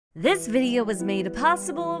This video was made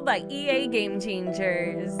possible by EA Game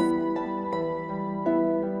Changers.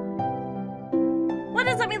 What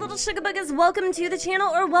is up, my little sugar buggers? Welcome to the channel,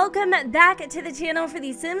 or welcome back to the channel for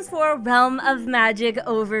the Sims 4 Realm of Magic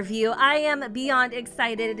overview. I am beyond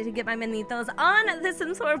excited to get my manitos on the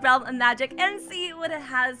Sims 4 Realm of Magic and see what it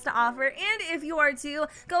has to offer. And if you are too,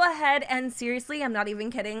 go ahead and seriously, I'm not even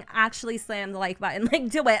kidding, actually slam the like button. Like,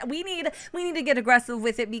 do it. We need to get aggressive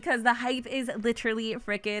with it because the hype is literally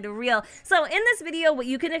freaking real. So in this video, what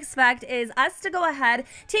you can expect is us to go ahead,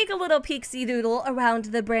 take a little peeksy doodle around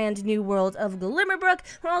the brand new world of Glimmerbrook.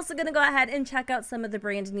 We're also going to go ahead and check out some of the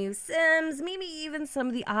brand new Sims, maybe even some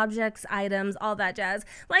of the objects, items, all that jazz.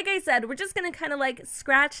 Like I said, we're just going to kind of like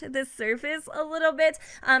scratch the surface a little bit.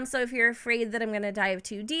 So if you're afraid that I'm going to dive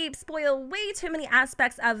too deep, spoil way too many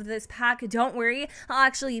aspects of this pack, don't worry. I'll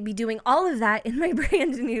actually be doing all of that in my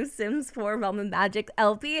brand new Sims 4 Realm of Magic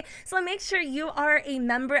LP. So make sure you are a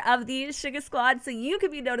member of the Sugar Squad so you can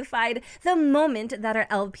be notified the moment that our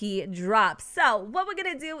LP drops. So what we're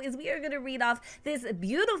going to do is we are going to read off this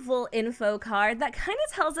beautiful info card that kind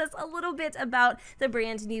of tells us a little bit about the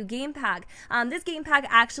brand new game pack. This game pack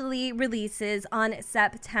actually releases on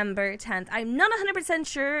September 10th. I'm not 100%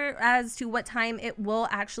 sure as to what time it will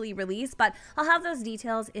actually release, but I'll have those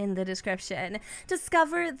details in the description.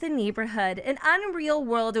 Discover the neighborhood. An unreal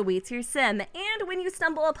world awaits your sim, and when you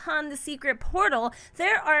stumble upon the secret portal,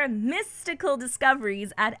 there are mystical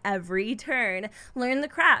discoveries at every turn. Learn the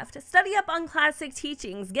craft, study up on classic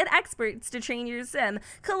teachings, get experts to train your sim,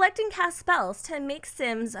 collect and cast spells to make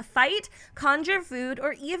sims fight, conjure food,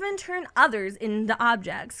 or even turn others into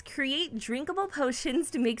objects. Create drinkable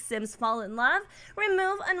potions to make sims fall in love,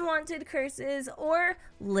 remove unwanted curses, or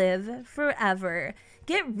live forever.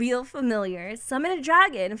 Get real familiar, summon a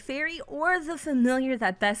dragon, fairy, or the familiar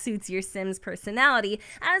that best suits your sim's personality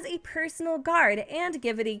as a personal guard, and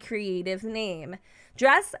give it a creative name.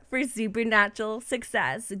 Dress for supernatural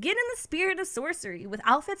success. Get in the spirit of sorcery with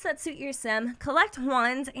outfits that suit your sim. Collect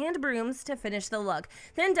wands and brooms to finish the look.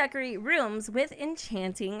 Then decorate rooms with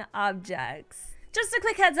enchanting objects. Just a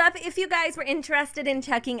quick heads up, if you guys were interested in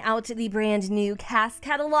checking out the brand new cast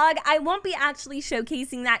catalog, I won't be actually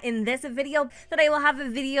showcasing that in this video, but I will have a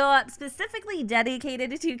video specifically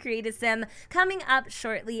dedicated to Create a Sim coming up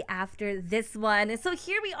shortly after this one. So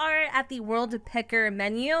here we are at the World Picker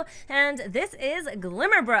menu, and this is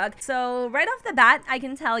Glimmerbrook. So right off the bat, I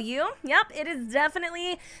can tell you, yep, it is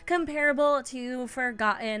definitely comparable to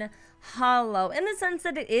Forgotten Hollow in the sense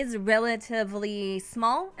that it is relatively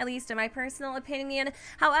small, at least in my personal opinion.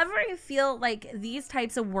 However, I feel like these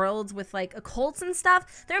types of worlds with like occults and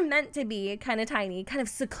stuff, they're meant to be kind of tiny, kind of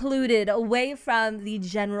secluded away from the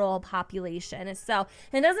general population. So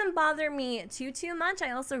it doesn't bother me too much. I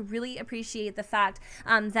also really appreciate the fact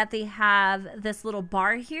that they have this little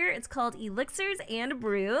bar here. It's called Elixirs and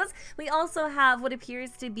Brews. We also have what appears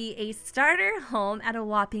to be a starter home at a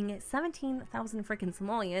whopping 17,000 freaking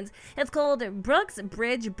simoleons. It's called Brooks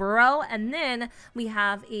Bridge Burrow, and then we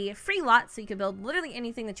have a free lot, so you can build literally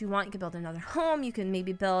anything that you want. You can build another home, you can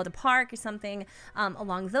maybe build a park or something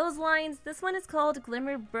along those lines. This one is called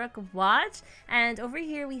Glimmerbrook Watch, and over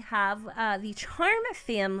here we have the Charm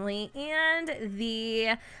family and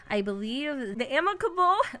the, I believe, the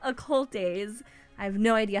Amicable Occultes. I have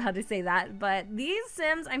no idea how to say that, but these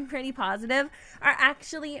Sims, I'm pretty positive, are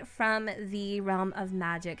actually from the Realm of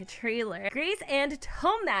Magic trailer. Grace and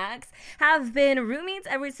Tomax have been roommates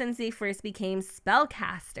ever since they first became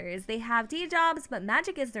spellcasters. They have day jobs, but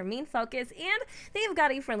magic is their main focus, and they've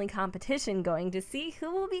got a friendly competition going to see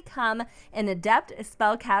who will become an adept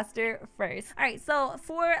spellcaster first. All right, so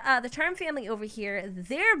for the Charm family over here,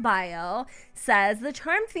 their bio says the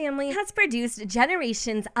Charm family has produced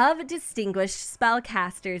generations of distinguished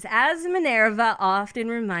spellcasters, as Minerva often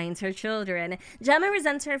reminds her children. Gemma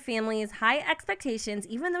resents her family's high expectations,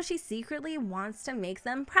 even though she secretly wants to make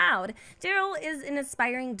them proud. Daryl is an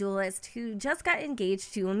aspiring duelist who just got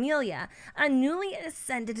engaged to Amelia, a newly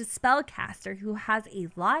ascended spellcaster who has a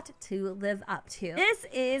lot to live up to. This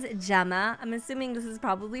is Gemma. I'm assuming this is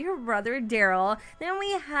probably her brother Daryl. Then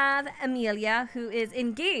we have Amelia, who is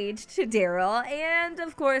engaged to Daryl, and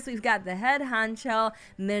of course we've got the head honcho,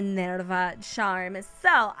 Minerva Charm. So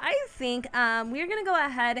I think we're gonna go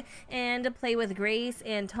ahead and play with Grace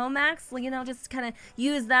and Tomax, you know, just kind of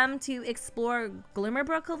use them to explore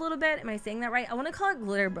Glimmerbrook a little bit. Am I saying that right? I want to call it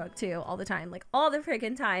Glitterbrook too, all the time, like all the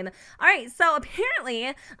freaking time. All right, so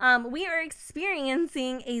apparently we are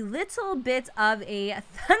experiencing a little bit of a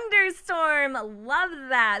thunderstorm. Love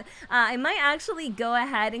that. I might actually go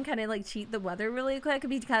ahead and kind of like cheat the weather really quick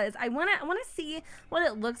because I wanna see what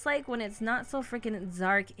it looks like when it's not so freaking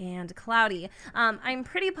dark and cloudy. I'm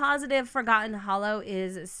pretty positive Forgotten Hollow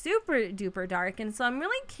is super duper dark, and so I'm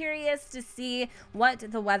really curious to see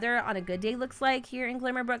what the weather on a good day looks like here in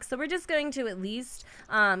Glimmerbrook. So we're just going to at least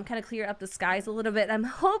kind of clear up the skies a little bit. I'm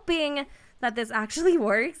hoping that this actually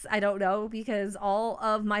works. I don't know, because all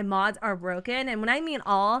of my mods are broken, and when I mean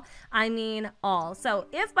all, I mean all. So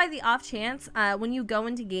if by the off chance when you go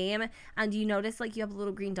into game and you notice like you have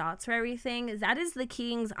little green dots for everything, that is the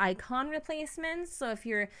king's icon replacement. So if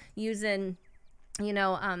you're using, you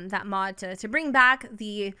know, that mod to bring back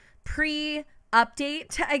the pre-update,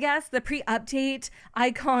 I guess, the pre-update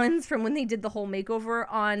icons from when they did the whole makeover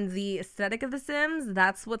on the aesthetic of The Sims,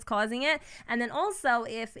 that's what's causing it. And then also,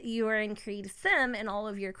 if you are in Create Sim and all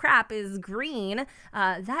of your crap is green,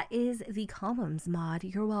 that is the columns mod.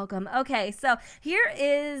 You're welcome. Okay, so here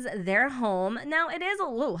is their home. Now it is a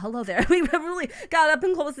little, hello there. We really got up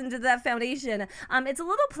and close into that foundation. It's a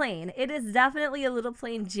little plain. It is definitely a little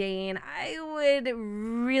plain Jane. I would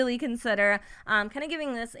really consider kind of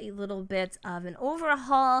giving this a little bit of an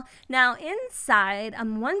overhaul. Now inside,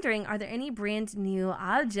 I'm wondering, are there any brand new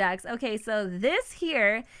objects? Okay, so this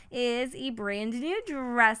here is a brand new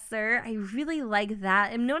dresser. I really like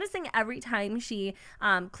that. I'm noticing every time she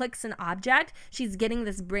clicks an object, she's getting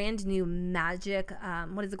this brand new magic,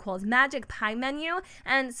 what is it called? Magic pie menu.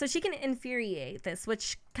 And so she can infuriate this,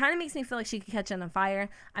 which kind of makes me feel like she could catch on fire.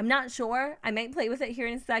 I'm not sure. I might play with it here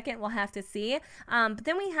in a second. We'll have to see. But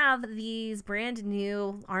then we have these brand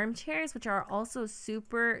new armchairs, which are also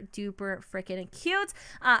super duper freaking cute.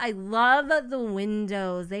 I love the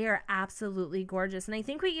windows. They are absolutely gorgeous. And I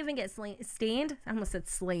think we even get stained, I almost said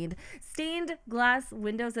stained glass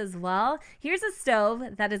windows as well. Here's a stove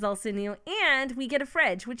that is also new, and we get a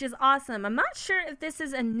fridge, which is awesome. I'm not sure if this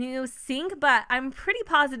is a new sink, but I'm pretty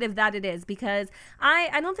positive that it is, because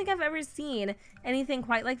I don't think I've ever seen anything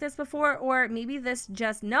quite like this before, or maybe this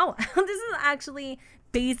just, no, this is actually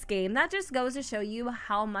base game. That just goes to show you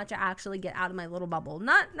how much I actually get out of my little bubble.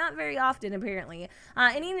 Not very often, apparently.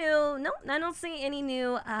 Any new, nope, I don't see any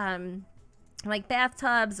new, like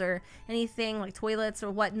bathtubs or anything like toilets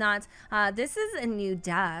or whatnot. This is a new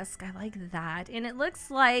desk. I like that. And it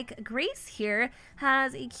looks like Grace here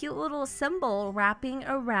has a cute little symbol wrapping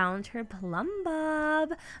around her plum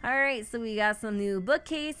bob. All right, so we got some new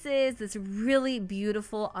bookcases, this really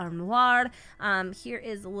beautiful armoire. Here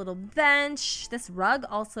is a little bench. This rug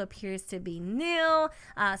also appears to be new.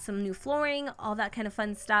 Some new flooring, all that kind of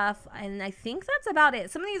fun stuff. And I think that's about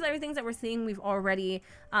it. Some of these other things that we're seeing we've already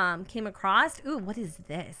came across. Ooh, what is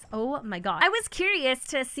this? Oh my god. I was curious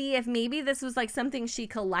to see if maybe this was like something she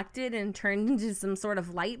collected and turned into some sort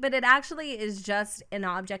of light, but it actually is just an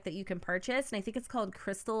object that you can purchase, and I think it's called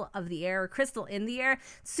Crystal of the Air, or Crystal in the Air.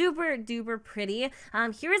 Super duper pretty.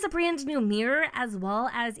 Here is a brand new mirror, as well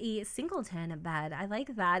as a singleton bed. I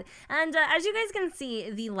like that. And as you guys can see,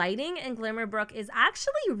 the lighting in Glimmerbrook is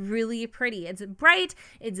actually really pretty. It's bright,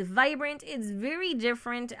 it's vibrant, it's very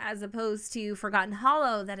different as opposed to Forgotten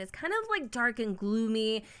Hollow, that is kind of like dark and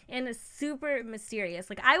gloomy and super mysterious.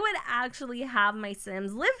 Like, I would actually have my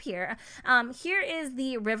Sims live here. Here is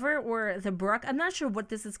the river, or the brook. I'm not sure what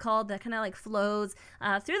this is called, that kind of like flows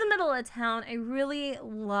through the middle of town. I really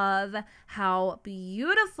love how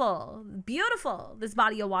beautiful this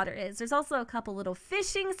body of water is. There's also a couple little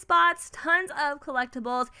fishing spots, tons of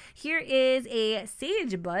collectibles. Here is a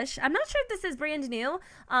sage bush. I'm not sure if this is brand new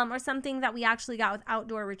or something that we actually got with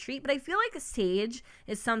Outdoor Retreat, but I feel like a sage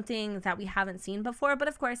is something that we haven't seen before, but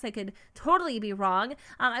of course I could totally be wrong.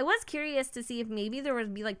 I was curious to see if maybe there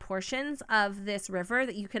would be like portions of this river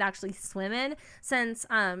that you could actually swim in, since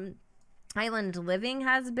Island Living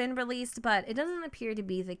has been released, but it doesn't appear to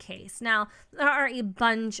be the case. Now, there are a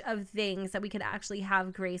bunch of things that we could actually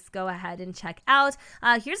have Grace go ahead and check out.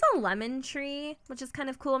 Here's a lemon tree, which is kind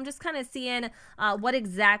of cool. I'm just kind of seeing what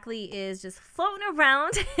exactly is just floating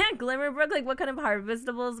around at Glimmerbrook, like what kind of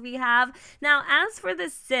harvestables we have. Now, as for the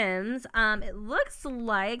Sims, it looks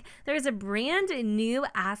like there's a brand new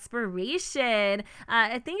aspiration.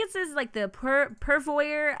 I think it says like the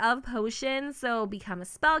purveyor of potions, so become a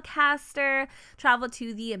spellcaster. Travel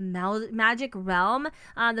to the magic realm.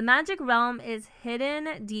 The magic realm is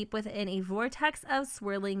hidden deep within a vortex of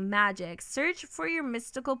swirling magic. Search for your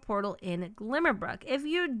mystical portal in Glimmerbrook. If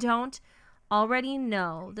you don't already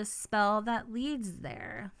know the spell that leads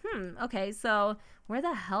there. Okay, so where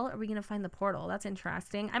the hell are we going to find the portal? That's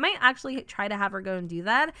interesting. I might actually try to have her go and do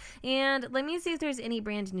that. And let me see if there's any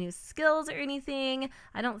brand new skills or anything.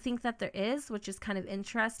 I don't think that there is, which is kind of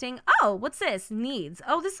interesting. Oh, what's this? Needs.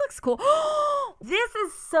 Oh, this looks cool. This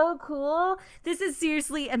is so cool. This is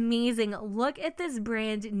seriously amazing. Look at this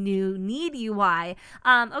brand new Need UI.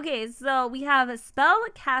 Okay, so we have a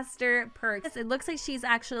Spellcaster perks. It looks like she's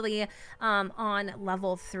actually on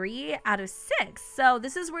level 3 out of 6. So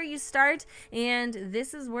this is where you start, and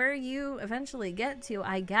this is where you eventually get to,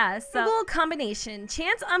 I guess. So, cool combination.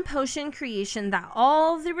 Chance on potion creation that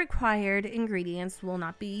all the required ingredients will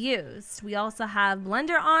not be used. We also have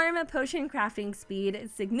Blender Arm, potion crafting speed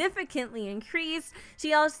significantly increased.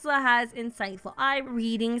 She also has Insightful Eye,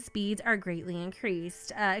 reading speeds are greatly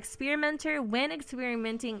increased. Experimenter, when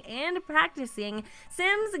experimenting and practicing,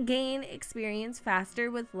 Sims gain experience faster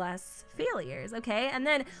with less failures. Okay, and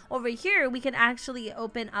then over here we can actually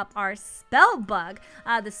open up our spell book.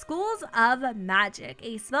 The Schools of Magic.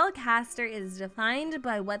 A spellcaster is defined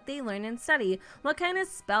by what they learn and study. What kind of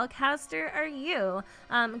spellcaster are you?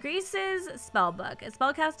 Grace's spellbook. A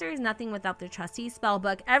spellcaster is nothing without their trusty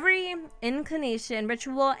spellbook. Every inclination,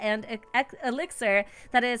 ritual, and elixir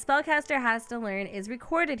that a spellcaster has to learn is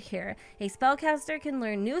recorded here. A spellcaster can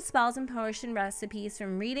learn new spells and potion recipes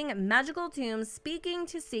from reading magical tomes, speaking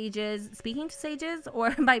to sages,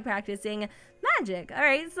 or by practicing magic. All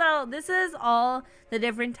right, so this is all the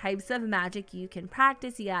different types of magic you can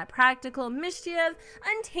practice. You got practical, mischief,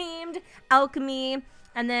 untamed, alchemy,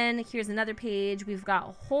 and then here's another page. We've got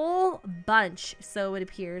a whole bunch, so it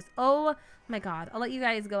appears. Oh my god, I'll let you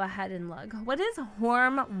guys go ahead and look. What is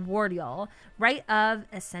Hormwardial? Rite of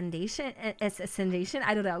Ascendation?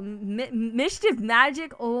 I don't know. Mischief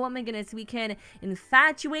magic? Oh my goodness, we can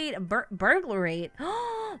infatuate, burglarate.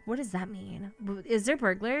 What does that mean? Is there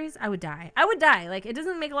burglars? I would die. I would die. Like, it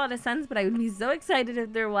doesn't make a lot of sense, but I would be so excited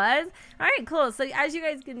if there was. All right, cool. So as you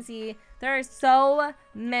guys can see, there are so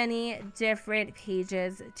many different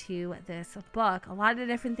pages to this book. A lot of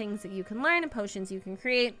different things that you can learn and potions you can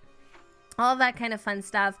create. All that kind of fun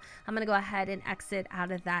stuff. I'm going to go ahead and exit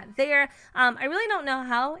out of that there. I really don't know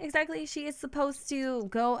how exactly she is supposed to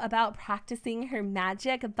go about practicing her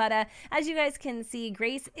magic, but as you guys can see,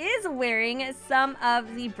 Grace is wearing some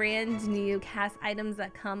of the brand new cast items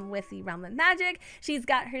that come with the Realm of Magic. She's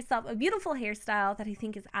got herself a beautiful hairstyle that I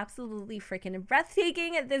think is absolutely freaking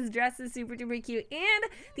breathtaking. This dress is super duper cute, and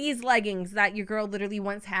these leggings that your girl literally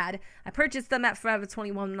once had. I purchased them at Forever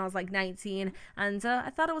 21 when I was like 19, and I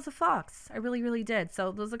thought it was a fox. I really, really did.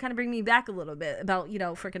 So those will kind of bring me back a little bit about, you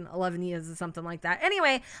know, freaking 11 years or something like that.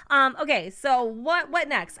 Anyway, okay, so what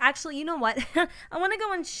next? Actually, you know what? I want to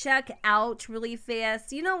go and check out really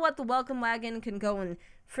fast. You know what? The welcome wagon can go and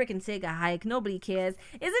freaking take a hike. Nobody cares.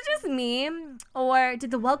 Is it just me, or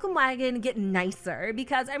did the welcome wagon get nicer?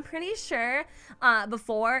 Because I'm pretty sure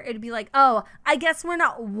before it'd be like, oh, I guess we're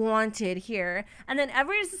not wanted here, and then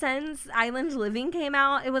ever since Island Living came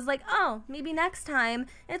out, it was like, oh, maybe next time.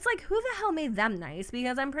 It's like, who the hell made them nice?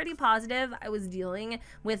 Because I'm pretty positive I was dealing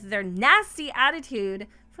with their nasty attitude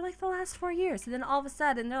for like the last 4 years, and then all of a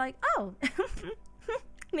sudden they're like, oh,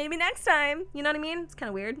 maybe next time. You know what I mean? It's kind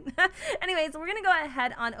of weird. Anyways, we're going to go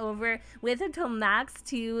ahead on over with Tomax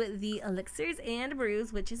to the Elixirs and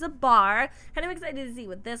Brews, which is a bar. Kind of excited to see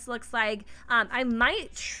what this looks like. I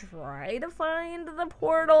might try to find the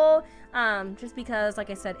portal just because, like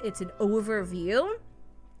I said, it's an overview.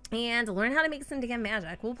 And learn how to make some damn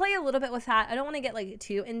magic. We'll play a little bit with that. I don't want to get like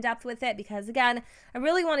too in-depth with it because, again, I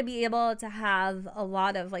really want to be able to have a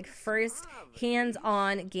lot of like first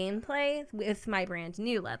hands-on gameplay with my brand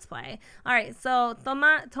new Let's Play. All right, so I'm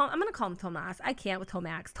going to call him Tomas. I can't with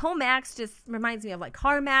Tomax. Tomax just reminds me of like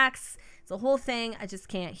Carmax. The whole thing, I just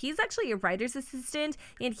can't. He's actually a writer's assistant,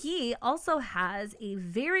 and he also has a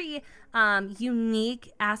very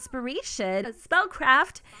unique aspiration: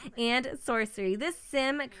 spellcraft and sorcery. This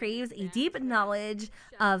sim craves a deep knowledge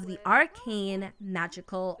of the arcane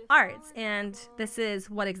magical arts, and this is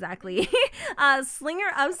what exactly?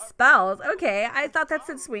 Slinger of spells. Okay, I thought that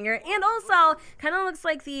said swinger, and also kind of looks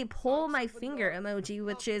like the pull my finger emoji,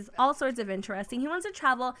 which is all sorts of interesting. He wants to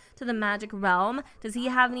travel to the magic realm. Does he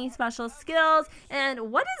have any special skills,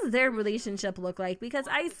 and what does their relationship look like? Because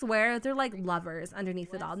I swear they're like lovers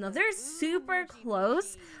underneath it all. No, they're super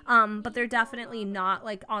close, but they're definitely not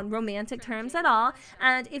like on romantic terms at all.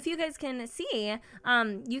 And if you guys can see,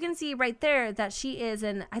 you can see right there that she is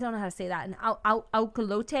an, I don't know how to say that, an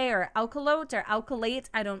alkalote or alkalate.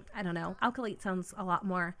 I don't know. Alkalate sounds a lot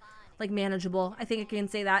more like manageable. I think I can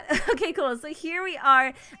say that. Okay, cool. So here we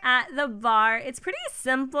are at the bar. It's pretty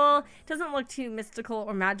simple. It doesn't look too mystical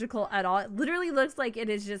or magical at all. It literally looks like it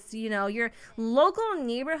is just, you know, your local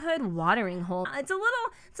neighborhood watering hole. It's a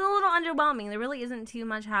little underwhelming. There really isn't too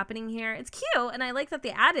much happening here. It's cute, and I like that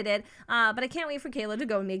they added it, but I can't wait for Kayla to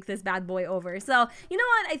go make this bad boy over. So, you know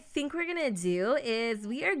what I think we're gonna do is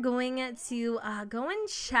we are going to go and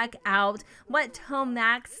check out what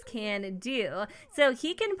Tomax can do. So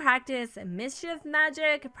he can practice mischief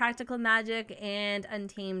magic, practical magic, and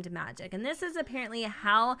untamed magic. And this is apparently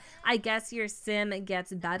how I guess your sim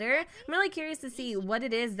gets better. I'm really curious to see what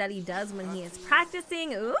it is that he does when he is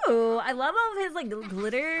practicing. Ooh, I love all of his like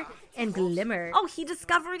glitter and glimmer. Oh, he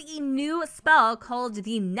discovered a new spell called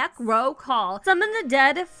the Necro Call. Summon the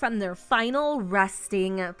dead from their final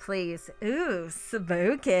resting place. Ooh,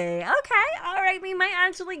 spooky. Okay, all right, we might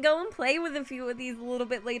actually go and play with a few of these a little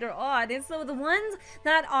bit later on. And so the ones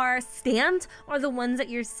that are stamped are the ones that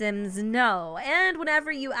your sims know. And whenever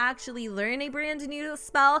you actually learn a brand new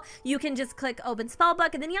spell, you can just click open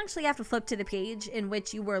spellbook, and then you actually have to flip to the page in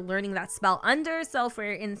which you were learning that spell under. So for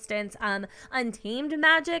instance, untamed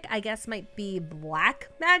magic, I guess might be black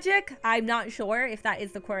magic. I'm not sure if that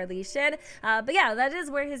is the correlation, but yeah, that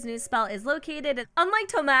is where his new spell is located. Unlike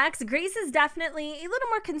Tomax, Grace is definitely a little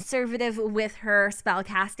more conservative with her spell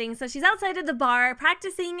casting, so she's outside of the bar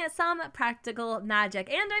practicing some practical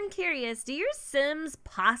magic. And I'm curious, do your sims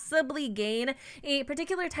possibly gain a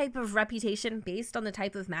particular type of reputation based on the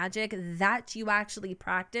type of magic that you actually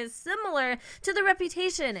practice, similar to the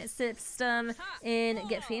reputation system in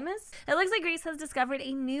Get Famous? It looks like Grace has discovered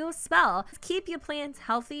a new spell. Keep your plants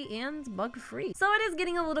healthy and bug-free. So it is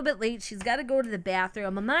getting a little bit late. She's got to go to the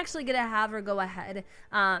bathroom. I'm actually gonna have her go ahead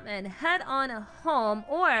and head on home,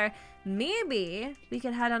 or maybe we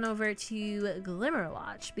could head on over to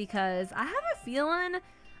Glimmerwatch, because I have a feeling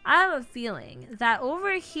that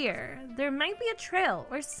over here there might be a trail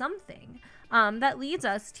or something that leads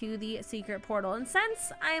us to the secret portal. And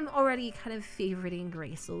since I'm already kind of favoriting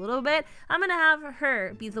Grace a little bit, I'm gonna have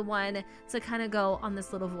her be the one to kind of go on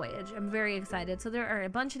this little voyage. I'm very excited. So there are a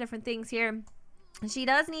bunch of different things here. She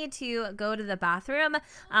does need to go to the bathroom,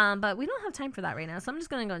 but we don't have time for that right now, so I'm just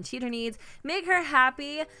gonna go and cheat her needs, make her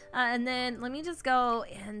happy, and then let me just go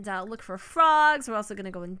and look for frogs. We're also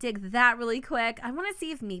gonna go and dig that really quick. I want to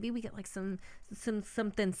see if maybe we get like something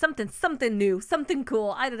new, something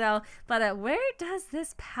cool. I don't know, but where does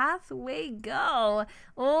this pathway go?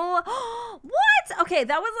 Oh, what? Okay,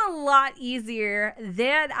 that was a lot easier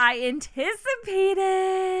than I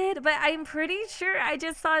anticipated, but I'm pretty sure I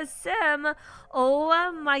just saw a sim.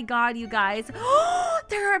 Oh my god, you guys.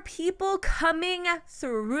 There are people coming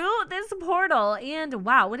through this portal. And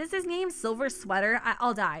wow, what is his name? Silver Sweater?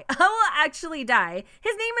 I'll die. I will actually die.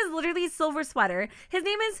 His name is literally Silver Sweater. His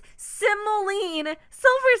name is Simoline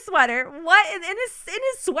Silver Sweater. What? And his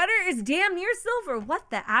sweater is damn near silver. What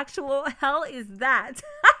the actual hell is that?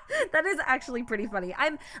 That is actually pretty funny.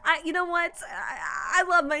 You know what? I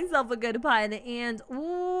love myself a good pun. And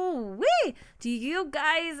ooh wee, do you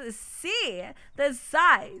guys see the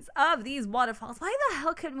size of these waterfalls? Why the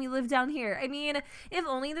hell couldn't we live down here? I mean, if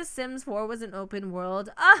only The Sims 4 was an open world.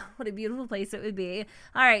 Ah, what a beautiful place it would be.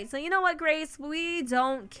 All right, so you know what, Grace? We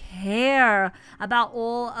don't care about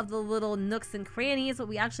all of the little nooks and crannies. What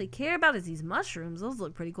we actually care about is these mushrooms. Those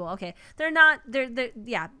look pretty cool. Okay,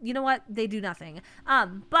 yeah, you know what? They do nothing.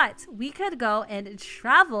 But we could go and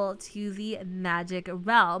travel to the magic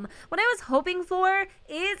realm. What I was hoping for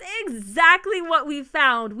is exactly what we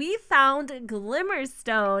found. We found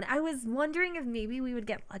Glimmerstone. I was wondering if maybe we would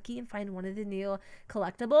get lucky and find one of the new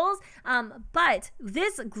collectibles. But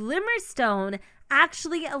this Glimmerstone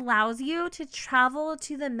actually allows you to travel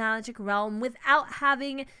to the magic realm without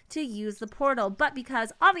having to use the portal. But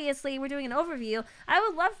because obviously we're doing an overview, I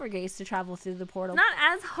would love for Grace to travel through the portal. Not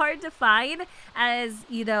as hard to find as,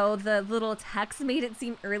 you know, the little text made it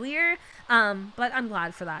seem earlier. But I'm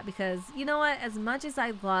glad for that, because you know what, as much as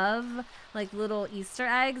I love like little Easter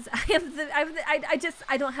eggs, I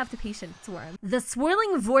don't have the patience for them. The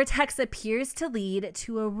swirling vortex appears to lead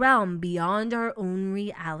to a realm beyond our own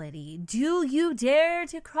reality. Do you dare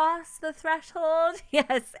to cross the threshold?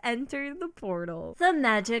 Yes, enter the portal. The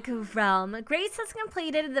magic realm. Grace has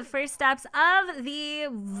completed the first steps of the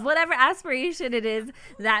whatever aspiration it is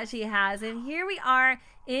that she has, and here we are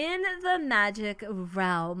in the magic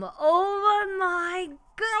realm. Oh my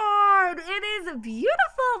God, it is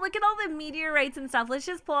beautiful. Look at all the meteorites and stuff. Let's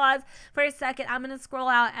just pause for a second. I'm going to scroll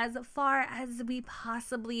out as far as we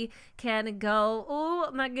possibly can go.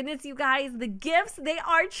 Oh my goodness, you guys, the gifts, they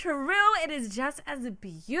are true. It is just as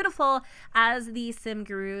beautiful as the sim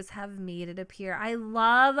gurus have made it appear. I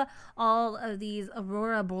love all of these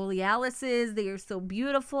aurora borealises. They are so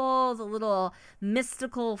beautiful. The little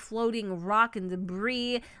mystical floating rock and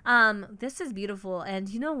debris. This is beautiful. And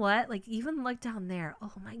you know what? Like, even look down there.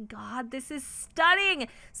 Oh my God, this is stunning.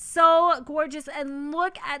 So gorgeous. And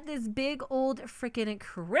look at this big old freaking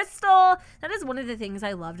crystal. That is one of the things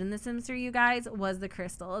I loved in The Sims 3, you guys, was the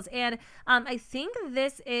crystals. And I think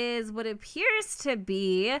this is what appears to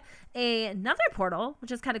be another portal,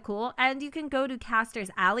 which is kind of cool. And you can go to Caster's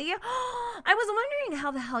Alley. I was wondering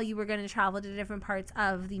how the hell you were going to travel to different parts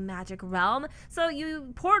of the magic realm. So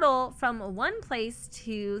you portal from one place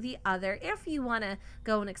to the other if you want to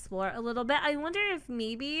go and explore a little bit. I wonder if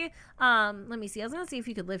maybe let me see. I was going to see if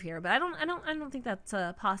you could live here, but I don't think that's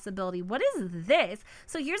a possibility. What is this?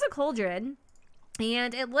 So here's a cauldron.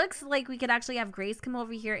 And it looks like we could actually have Grace come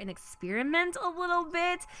over here and experiment a little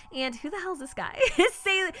bit. And who the hell's this guy?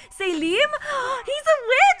 Selim? He's a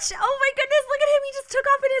witch! Oh my goodness, look at him. He just took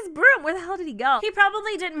off in his broom. Where the hell did he go? He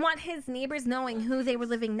probably didn't want his neighbors knowing who they were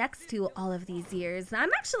living next to all of these years.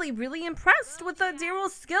 I'm actually really impressed with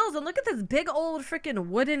Daryl's skills. And look at this big old freaking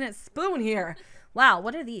wooden spoon here. Wow,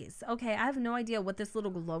 what are these? Okay, I have no idea what this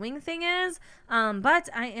little glowing thing is, but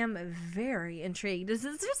I am very intrigued. Is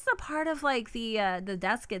this just a part of like the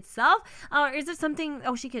desk itself, or is it something?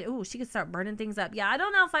 Oh, she could start burning things up. Yeah, I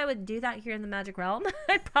don't know if I would do that here in the Magic Realm.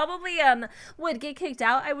 I probably would get kicked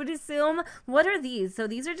out, I would assume. What are these? So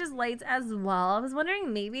these are just lights as well. I was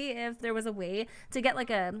wondering maybe if there was a way to get like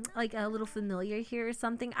a little familiar here or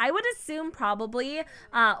something. I would assume probably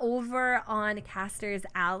over on Caster's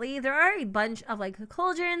Alley there are a bunch of like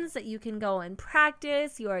cauldrons that you can go and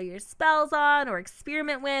practice your spells on or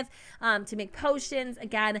experiment with to make potions.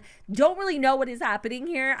 Again, don't really know what is happening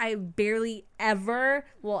here. I barely ever,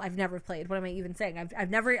 well, I've never played. What am I even saying? I've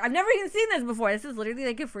never even seen this before. This is literally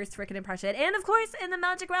like a first freaking impression. And of course, in the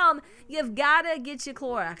Magic Realm, you've gotta get your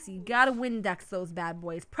Clorox. You gotta Windex those bad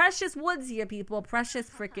boys. Precious woods here, people. Precious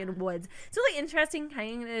freaking woods. It's really interesting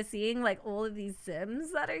kind of seeing like all of these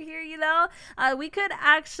Sims that are here, you know? We could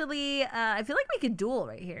actually, I feel like we could duel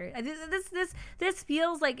right here. This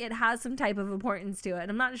feels like it has some type of importance to it.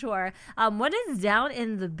 I'm not sure. What is down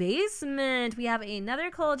in the basement? We have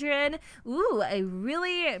another cauldron. Ooh, a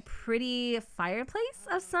really pretty fireplace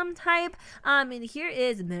of some type. And here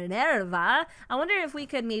is Minerva. I wonder if we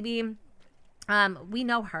could maybe we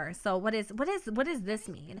know her. So what does this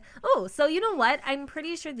mean? Oh, so you know what? I'm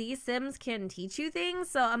pretty sure these Sims can teach you things.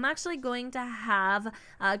 So I'm actually going to have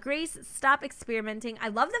Grace stop experimenting. I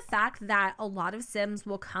love the fact that a lot of Sims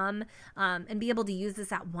will come and be able to use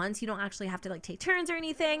this at once. You don't actually have to like take turns or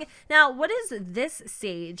anything. Now, what is this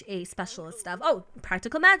sage a specialist of? Oh,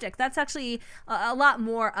 practical magic. That's actually a lot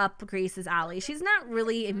more up Grace's alley. She's not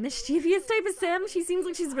really a mischievous type of Sim. She seems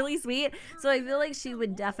like she's really sweet. So I feel like she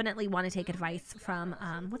would definitely want to take advice from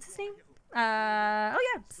what's his name? Oh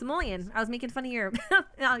yeah, Simoleon. I was making fun of your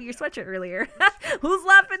your sweatshirt earlier. Who's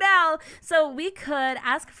laughing now? So we could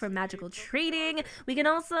ask for magical trading. We can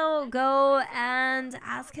also go and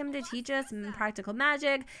ask him to teach us practical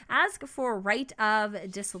magic. Ask for rite of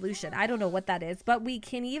dissolution. I don't know what that is, but we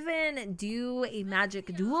can even do a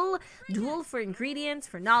magic duel for ingredients,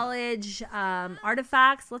 for knowledge,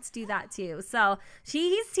 artifacts. Let's do that too. So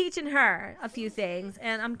he's teaching her a few things,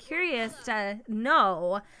 and I'm curious to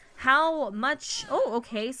know how much. Oh,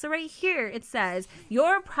 okay. So right here it says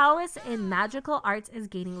your prowess in magical arts is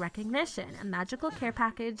gaining recognition. A magical care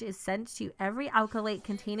package is sent to every alkalite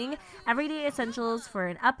containing everyday essentials for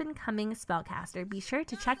an up-and-coming spellcaster. Be sure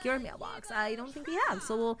to check your mailbox. I don't think we have,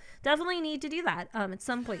 so we'll definitely need to do that at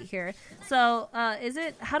some point here. So is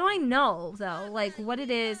it? How do I know though? Like what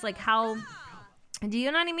it is? Like how? Do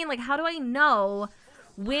you know what I mean? Like how do I know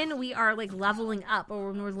when we are like leveling up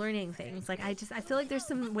or when we're learning things? Like I feel like there's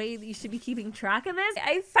some way that you should be keeping track of this.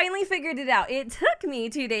 I finally figured it out. It took me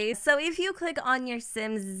 2 days. So if you click on your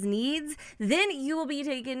Sims needs, then you will be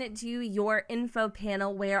taken to your info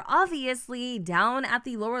panel where obviously down at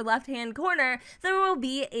the lower left hand corner there will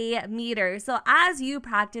be a meter. So as you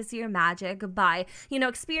practice your magic by, you know,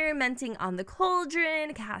 experimenting on the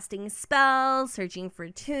cauldron, casting spells, searching for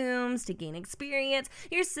tombs to gain experience,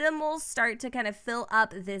 your Sim will start to kind of fill up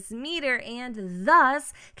up this meter and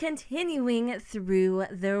thus continuing through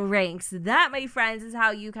the ranks. That, my friends, is how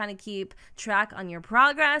you kind of keep track on your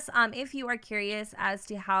progress. If you are curious as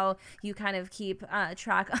to how you kind of keep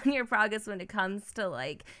track on your progress when it comes to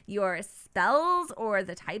like your spells or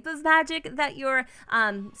the type of magic that you're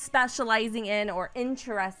specializing in or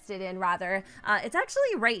interested in rather, it's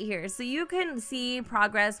actually right here. So you can see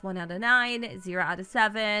progress 1 out of 9, 0 out of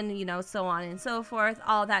 7, you know, so on and so forth,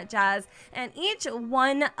 all that jazz. And each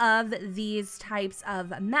one of these types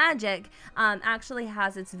of magic actually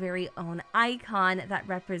has its very own icon that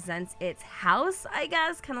represents its house, I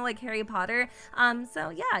guess, kind of like Harry Potter. So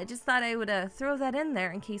yeah, I just thought I would throw that in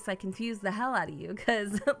there in case I confused the hell out of you,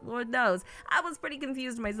 because Lord knows, I was pretty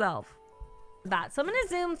confused myself. So I'm going to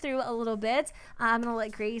zoom through a little bit. I'm going to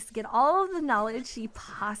let Grace get all of the knowledge she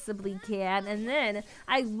possibly can, and then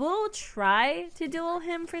I will try to duel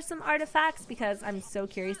him for some artifacts because I'm so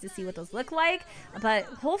curious to see what those look like, but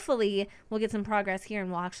hopefully we'll get some progress here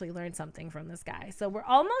and we'll actually learn something from this guy. So we're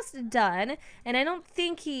almost done, and I don't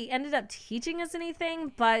think he ended up teaching us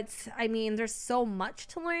anything, but I mean, there's so much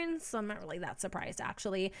to learn, so I'm not really that surprised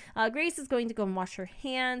actually. Grace is going to go and wash her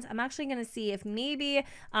hands. I'm actually going to see if maybe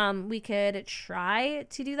we could try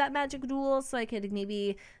to do that magic duel so I could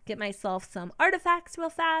maybe get myself some artifacts real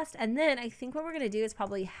fast, and then I think what we're gonna do is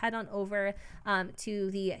probably head on over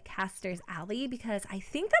to the Caster's Alley, because I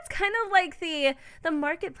think that's kind of like the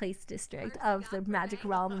marketplace district of the magic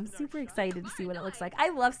realm. I'm super excited to see what it looks like. I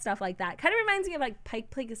love stuff like that. Kind of reminds me of like Pike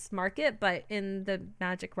Place Market, but in the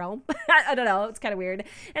magic realm. I don't know, it's kind of weird.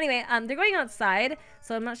 Anyway, they're going outside,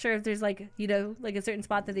 so I'm not sure if there's like, you know, like a certain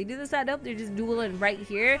spot that they do this at. Nope, they're just dueling right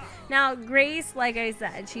here. Now Grace, like I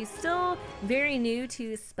said, she's still very new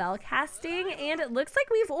to spell casting, and it looks like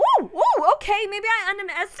we've okay, maybe I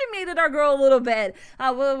underestimated our girl a little bit.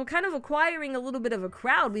 We're kind of acquiring a little bit of a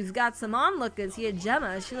crowd. We've got some onlookers here.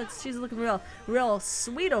 Gemma, she's looking real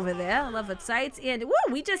sweet over there. I love her sights. And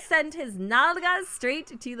we just sent his Nalga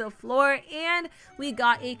straight to the floor, and we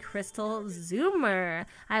got a crystal zoomer.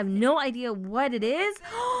 I have no idea what it is.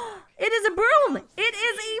 It is a broom. It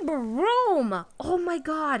is a broom. Oh my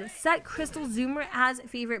god, set crystal zoomer as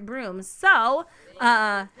favorite broom. So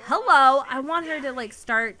hello, I want her to like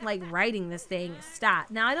start like riding this thing stat.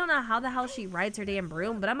 Now I don't know how the hell she rides her damn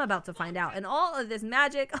broom, but I'm about to find out. And all of this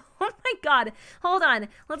magic, oh my god, hold on,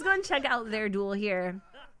 let's go and check out their duel here.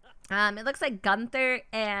 It looks like Gunther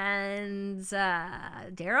and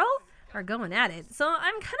Daryl are going at it. So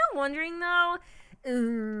I'm kind of wondering though,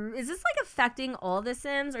 is this like affecting all the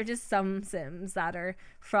Sims or just some Sims that are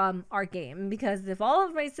from our game? Because if all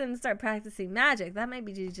of my Sims start practicing magic, that might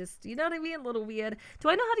be just, you know what I mean, a little weird. Do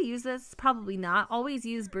I know how to use this? Probably not. Always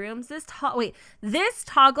use brooms. This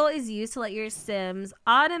toggle is used to let your Sims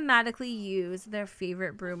automatically use their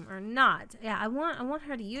favorite broom or not. Yeah, I want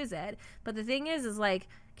her to use it, but the thing is like,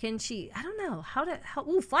 can she, I don't know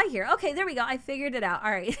ooh, fly here. Okay, there we go. I figured it out.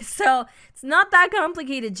 All right, so it's not that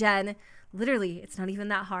complicated, Jen. Literally, it's not even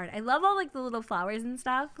that hard. I love all like the little flowers and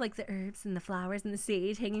stuff, like the herbs and the flowers and the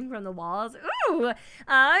sage hanging from the walls. Ooh,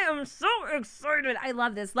 I am so excited. I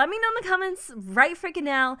love this. Let me know in the comments right freaking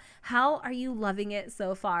now. How are you loving it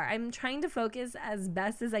so far? I'm trying to focus as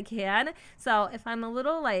best as I can. So if I'm a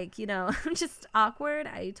little like, you know, just awkward,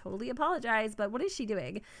 I totally apologize. But what is she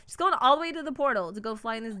doing? She's going all the way to the portal to go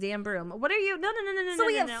fly in this damn broom. What are you? No. So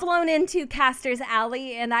we have flown into Caster's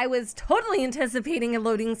Alley, and I was totally anticipating a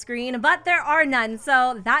loading screen, but there are none,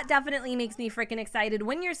 so that definitely makes me freaking excited.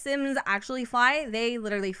 When your Sims actually fly, they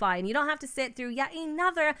literally fly, and you don't have to sit through yet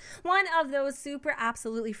another one of those super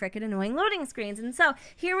absolutely freaking annoying loading screens. And so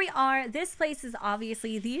here we are. This place is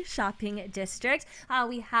obviously the shopping district.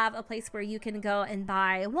 We have a place where you can go and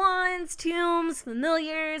buy wands, tombs,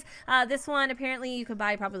 familiars. This one apparently you could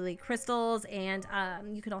buy probably crystals, and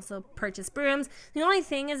you can also purchase brooms. The only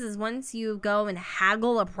thing is once you go and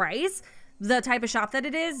haggle a price, the type of shop that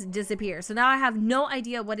it is disappears. So now I have no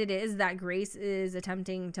idea what it is that Grace is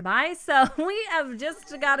attempting to buy. So we have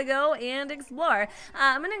just got to go and explore.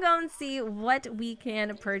 I'm going to go and see what we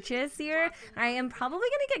can purchase here. I am probably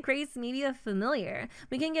going to get Grace maybe a familiar.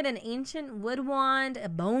 We can get an ancient wood wand, a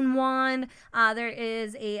bone wand. There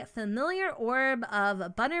is a familiar orb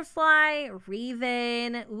of butterfly,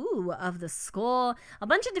 raven, ooh, of the skull, a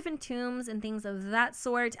bunch of different tombs and things of that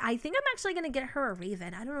sort. I think I'm actually going to get her a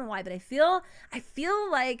raven. I don't know why, but I feel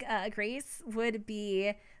like Grace would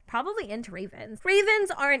be probably into ravens.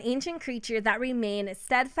 Ravens are an ancient creature that remain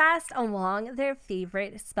steadfast along their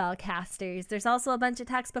favorite spellcasters. There's also a bunch of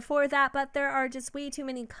text before that, but there are just way too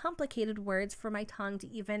many complicated words for my tongue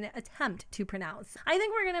to even attempt to pronounce. I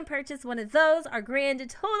think we're gonna purchase one of those. Our grand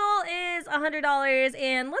total is $100,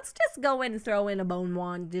 and let's just go and throw in a bone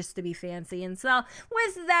wand just to be fancy. And so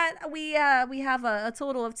with that, we have a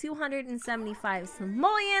total of 275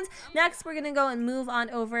 simoleons. Next, we're gonna go and move on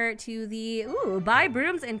over to the buy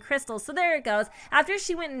brooms and crystals. So there it goes. After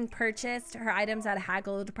she went and purchased her items at a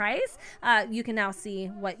haggled price, you can now see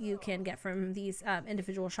what you can get from these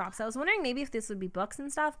individual shops. I was wondering maybe if this would be books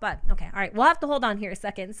and stuff, but okay, all right, we'll have to hold on here a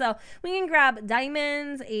second. So we can grab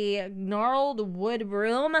diamonds, a gnarled wood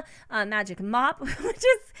broom, magic mop, which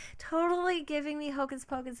is totally giving me Hocus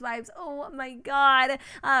Pocus vibes. Oh my god.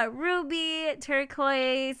 Ruby,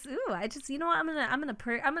 turquoise. Ooh, I just, you know what, I'm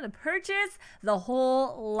gonna purchase the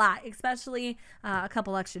whole lot, especially a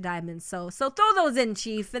couple extra diamonds. So throw those in,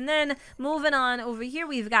 chief. And then moving on over here,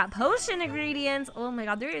 we've got potion ingredients. Oh my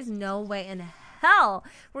god, there is no way in hell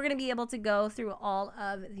we're gonna be able to go through all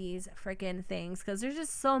of these freaking things because there's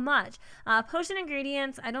just so much. Potion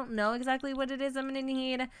ingredients, I don't know exactly what it is I'm gonna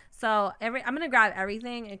need, so I'm gonna grab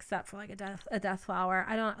everything except for like a death flower.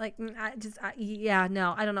 I don't like, yeah,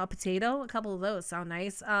 no, I don't know. A potato, a couple of those sound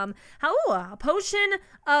nice. A potion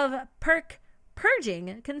of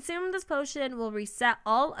purging. Consume this potion will reset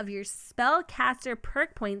all of your spellcaster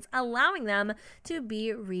perk points, allowing them to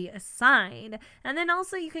be reassigned. And then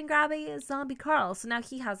also you can grab a zombie Carl. So now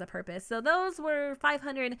he has a purpose. So those were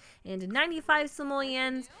 595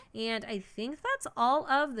 simoleons, and I think that's all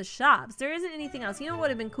of the shops. There isn't anything else. You know what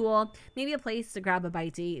would have been cool? Maybe a place to grab a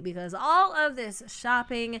bite to eat, because all of this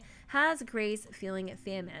shopping has Grace feeling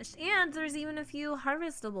famished. And there's even a few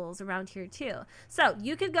harvestables around here too. So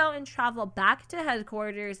you could go and travel back to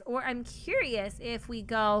headquarters, or I'm curious if we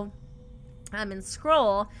go and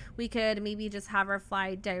scroll, we could maybe just have her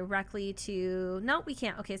fly directly to, no, we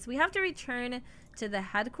can't. Okay, so we have to return to the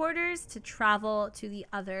headquarters to travel to the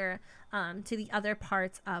other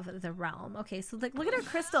parts of the realm. Okay, so like, look at her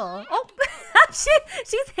crystal. Oh,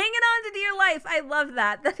 she's hanging on to dear life. I love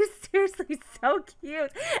that. That is seriously so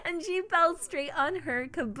cute. And she fell straight on her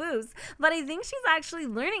caboose. But I think she's actually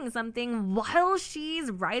learning something while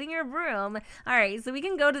she's riding her broom. All right, so we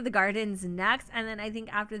can go to the gardens next, and then I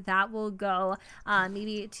think after that we'll go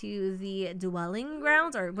maybe to the dwelling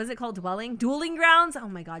grounds, or was it called dueling grounds? Oh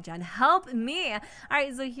my god, Jen, help me. All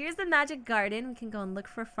right, so here's the magic garden. We can go and look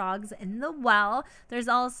for frogs in the well. There's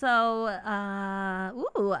also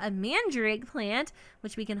a mandrake plant,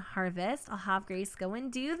 which we can harvest. I'll have Grace go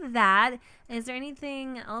and do that. Is there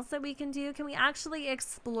anything else that we can do? Can we actually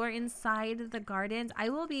explore inside the gardens? I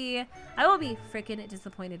will be freaking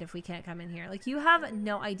disappointed if we can't come in here. Like, you have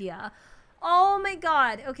no idea. Oh my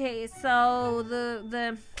god. Okay, so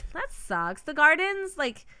the that sucks. The gardens,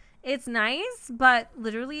 like, it's nice, but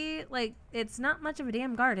literally, like, it's not much of a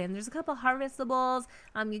damn garden. There's a couple harvestables.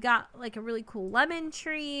 You got like a really cool lemon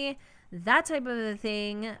tree, that type of a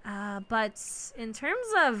thing. But in terms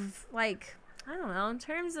of, like, I don't know, in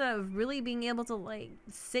terms of really being able to like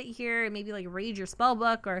sit here and maybe like read your spell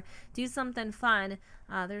book or do something fun,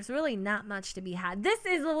 there's really not much to be had. This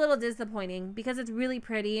is a little disappointing because it's really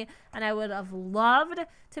pretty and I would have loved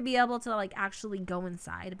to be able to like actually go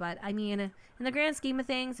inside. But I mean, in the grand scheme of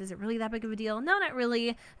things, is it really that big of a deal? No, not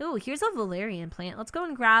really. Ooh, here's a valerian plant. Let's go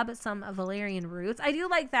and grab some valerian roots. I do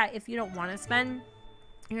like that if you don't want to spend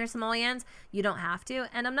your simoleons, you don't have to.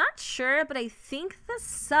 And I'm not sure, but I think the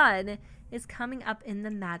sun is coming up in the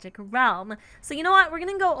magic realm. So you know what? We're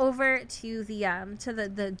gonna go over to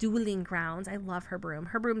the dueling grounds. I love her broom.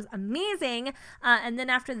 Her broom's amazing. And then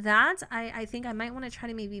after that, I think I might want to try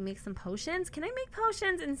to maybe make some potions. Can I make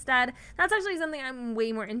potions instead? That's actually something I'm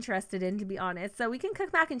way more interested in, to be honest. So we can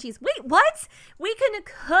cook mac and cheese. Wait, what? We can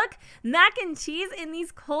cook mac and cheese in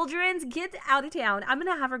these cauldrons? Get out of town. I'm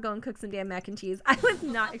gonna have her go and cook some damn mac and cheese. I was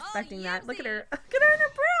not expecting that. Look at her. Look at her in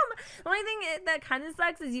her broom. The only thing that kind of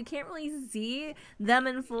sucks is you can't really see them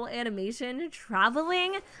in full animation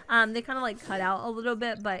traveling. They kind of like cut out a little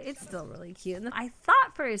bit, but it's still really cute. And I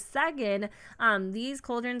thought for a second these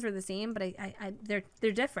cauldrons were the same, but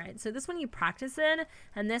they're different. So this one you practice in,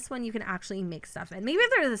 and this one you can actually make stuff in. Maybe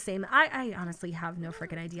they're the same. I honestly have no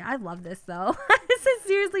freaking idea. I love this though. This is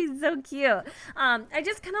seriously so cute. I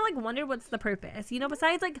just kind of like wonder what's the purpose, you know,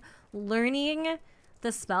 besides like learning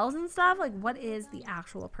the spells and stuff. Like, what is the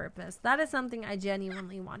actual purpose? That is something I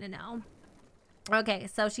genuinely want to know. Okay,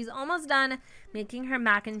 so she's almost done making her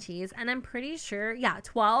mac and cheese, and I'm pretty sure, yeah,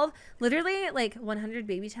 12, literally like 100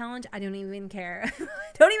 baby challenge. I don't even care.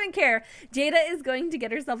 Don't even care. Jada is going to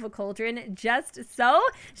get herself a cauldron just so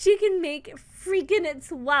she can make freaking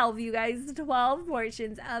 12, you guys, 12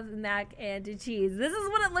 portions of mac and cheese. This is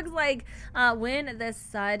what it looks like when the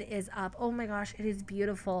sun is up. Oh my gosh, it is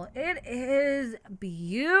beautiful. It is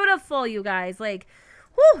beautiful, you guys. Like,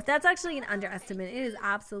 whew, that's actually an underestimate. It is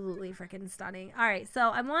absolutely freaking stunning. All right, so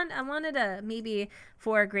I wanted to maybe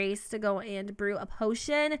for Grace to go and brew a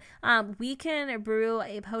potion. We can brew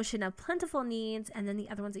a potion of plentiful needs, and then the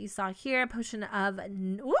other ones that you saw here, potion of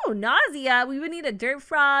nausea. We would need a dirt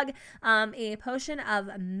frog, a potion of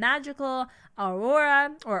magical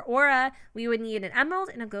aura. We would need an emerald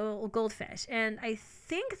and a goldfish. And I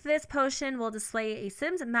think this potion will display a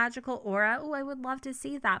Sims magical aura. Oh, I would love to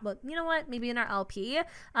see that, but you know what? Maybe in our LP.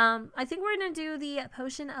 I think we're gonna do the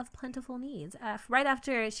potion of plentiful needs right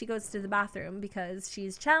after she goes to the bathroom, because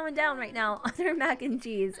she's chowing down right now on her mac and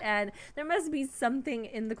cheese, and there must be something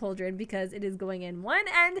in the cauldron because it is going in one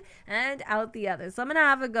end and out the other. So I'm gonna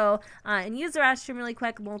have a go and use the restroom really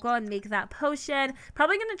quick. We'll go and make that potion.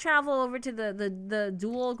 Probably gonna travel over to the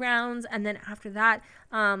duel grounds, and then after that,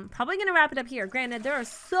 probably gonna wrap it up here. Granted, there are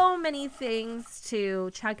so many things to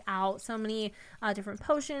check out, so many different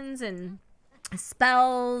potions and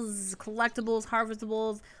spells, collectibles,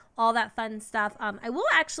 harvestables, all that fun stuff. I will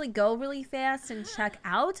actually go really fast and check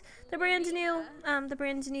out the brand new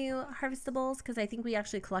harvestables, because I think we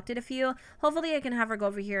actually collected a few. Hopefully I can have her go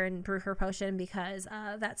over here and brew her potion, because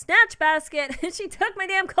that snatch basket, she took my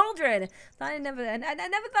damn cauldron. I never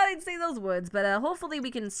thought I'd say those words, but hopefully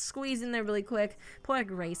we can squeeze in there really quick. Poor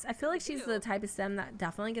Grace. I feel like she's the type of Sim that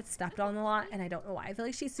definitely gets stepped on a lot, and I don't know why. I feel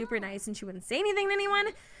like she's super nice and she wouldn't say anything to anyone.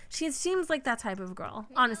 She seems like that type of girl.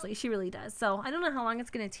 Honestly, she really does. So I don't know how long it's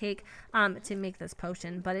going to take to make this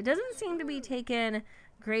potion, but it doesn't seem to be taking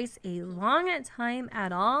Grace a long time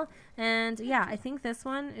at all. And yeah, I think this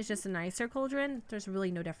one is just a nicer cauldron. There's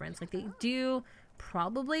really no difference. Like, they do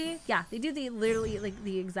probably, yeah, they do literally like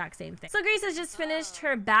the exact same thing. So Grace has just finished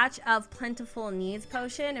her batch of plentiful needs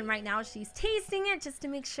potion, and right now she's tasting it just to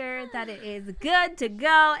make sure that it is good to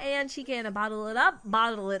go, and she can bottle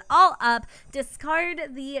it all up, discard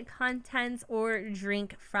the contents or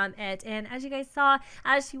drink from it. And as you guys saw,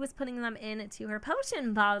 as she was putting them into her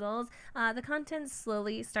potion bottles, the contents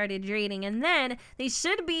slowly started draining, and then they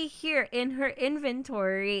should be here in her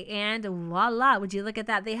inventory, and voila, would you look at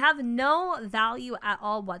that? They have no value at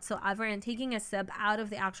all whatsoever, and taking a sip out of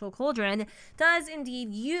the actual cauldron does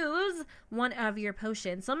indeed use one of your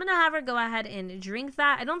potions. So I'm gonna have her go ahead and drink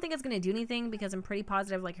that. I don't think it's gonna do anything, because I'm pretty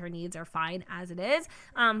positive like her needs are fine as it is,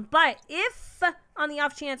 but if on the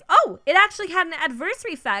off chance, oh, it actually had an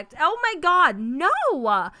adversary effect. Oh my god,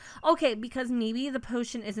 no. Okay, because maybe the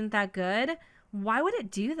potion isn't that good. Why would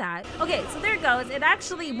it do that? Okay, so there it goes. It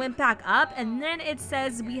actually went back up, and then it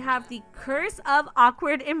says we have the curse of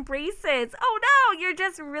awkward embraces. Oh no, you're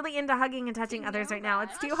just really into hugging and touching others right now.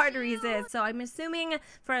 It's too hard to resist. So I'm assuming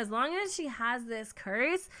for as long as she has this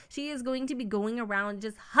curse, she is going to be going around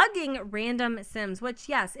just hugging random Sims, which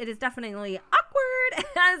yes, it is definitely awkward,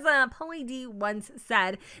 as Polly D once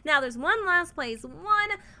said. Now there's one last place,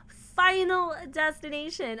 one final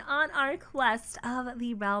destination on our quest of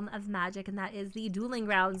the realm of magic, and that is the dueling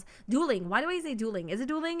grounds. Dueling, why do I say dueling? Is it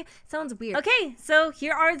dueling? Sounds weird. Okay, so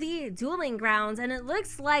here are the dueling grounds, and it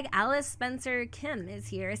looks like Alice Spencer Kim is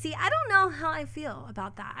here. See, I don't know how I feel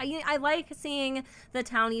about that. I like seeing the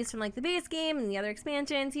townies from like the base game and the other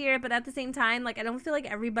expansions here, but at the same time, like, I don't feel like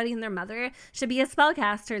everybody and their mother should be a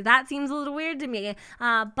spellcaster. That seems a little weird to me,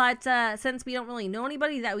 but since we don't really know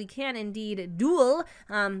anybody that we can indeed duel,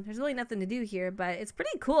 there's really nothing to do here, but it's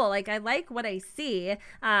pretty cool. Like, I like what I see.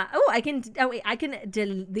 I can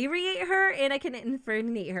deliriate her and I can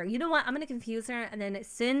infernate her. You know what? I'm gonna confuse her and then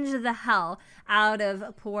singe the hell out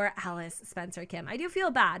of poor Alice Spencer Kim. I do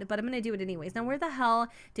feel bad, but I'm gonna do it anyways. Now, where the hell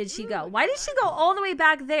did she go? Why did she go all the way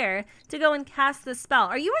back there to go and cast the spell?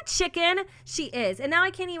 Are you a chicken? She is. And now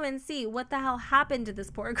I can't even see what the hell happened to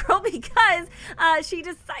this poor girl, because she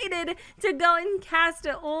decided to go and cast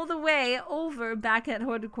it all the way over back at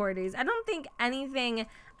headquarters. I don't think anything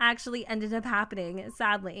actually ended up happening,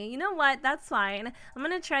 sadly. You know what? That's fine. I'm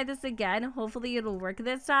gonna try this again. Hopefully it'll work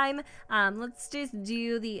this time. Let's just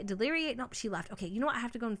do the deliriate. Nope, she left. Okay, you know what? I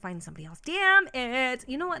have to go and find somebody else. Damn it.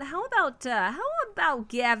 You know what? How about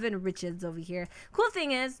Gavin Richards over here? Cool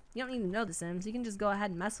thing is, you don't need to know the Sims. You can just go ahead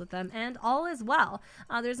and mess with them, and all is well.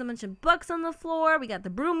 There's a bunch of books on the floor. We got the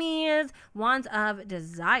broomies, wands of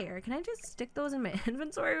desire. Can I just stick those in my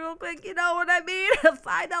inventory real quick? You know what I mean? A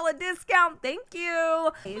 $5 discount. Thank you.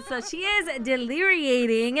 So she is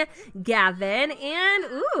deliriating Gavin, and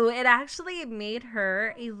ooh, it actually made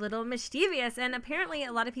her a little mischievous, and apparently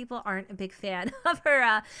a lot of people aren't a big fan of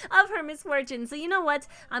her misfortune. So you know what?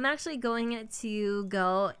 I'm actually going to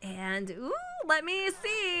go and ooh, let me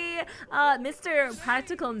see. Mr.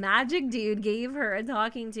 Practical Magic Dude gave her a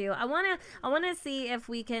talking to. I wanna see if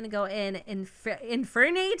we can go in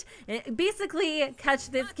infernate, basically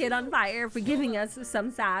catch this kid on fire for giving us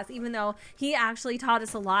some sass, even though he actually taught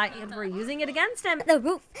us a lot and we're using it against him. The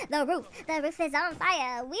roof is on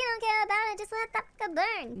fire. We don't care about it. Just let that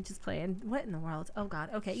burn. I'm just playing. What in the world? Oh God.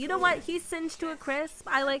 Okay. You know what? He's singed to a crisp.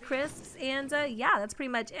 I like crisps, and yeah, that's pretty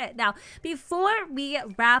much it. Now, before we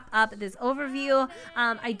wrap up this overview,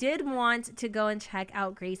 I did want to go and check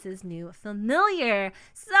out Grace's new familiar.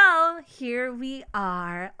 So here we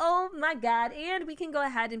are. Oh my God. And we can go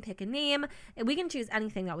ahead and pick a name, and we can choose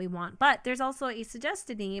anything that we want, but there's also a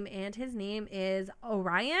suggested name, and his name is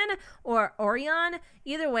Orion or Orion.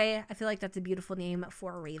 Either way, I feel like that's a beautiful name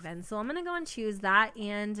for a raven. So I'm going to go and choose that.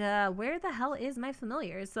 And where the hell is my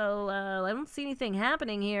familiar? So I don't see anything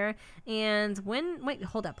happening here. And wait,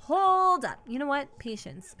 hold up. You know what?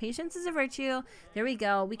 Patience. Patience is a virtue. There we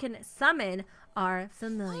go. We can summon our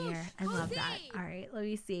familiar. I love that. All right, let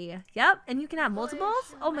me see. Yep, and you can have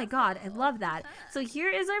multiples. Oh my God, I love that. So here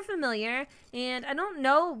is our familiar, and I don't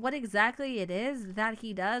know what exactly it is that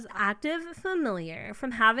he does. Active familiar.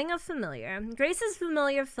 From having a familiar, Grace's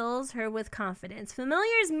familiar fills her with confidence.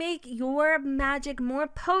 Familiars make your magic more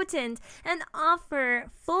potent and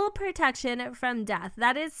offer full protection from death.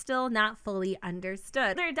 That is still not fully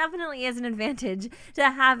understood. There definitely is an advantage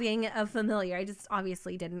to having a familiar. I just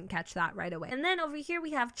obviously didn't catch that right away. And then over here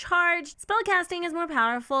we have charge. Spellcasting is more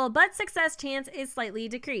powerful, but success chance is slightly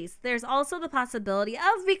decreased. There's also the possibility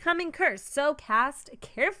of becoming cursed, so cast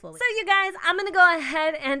carefully. So you guys, I'm gonna go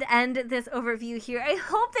ahead and end this overview here. I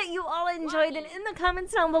hope that you all enjoyed, and in the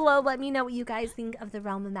comments down below, let me know what you guys think of the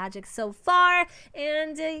realm of magic so far.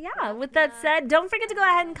 And yeah, with that said, don't forget to go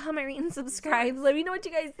ahead and comment, rate, and subscribe. Let me know what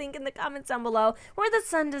you guys think in the comments down below where the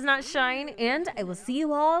sun does not shine, and I will see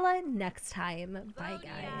you all next time. Bye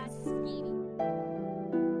guys.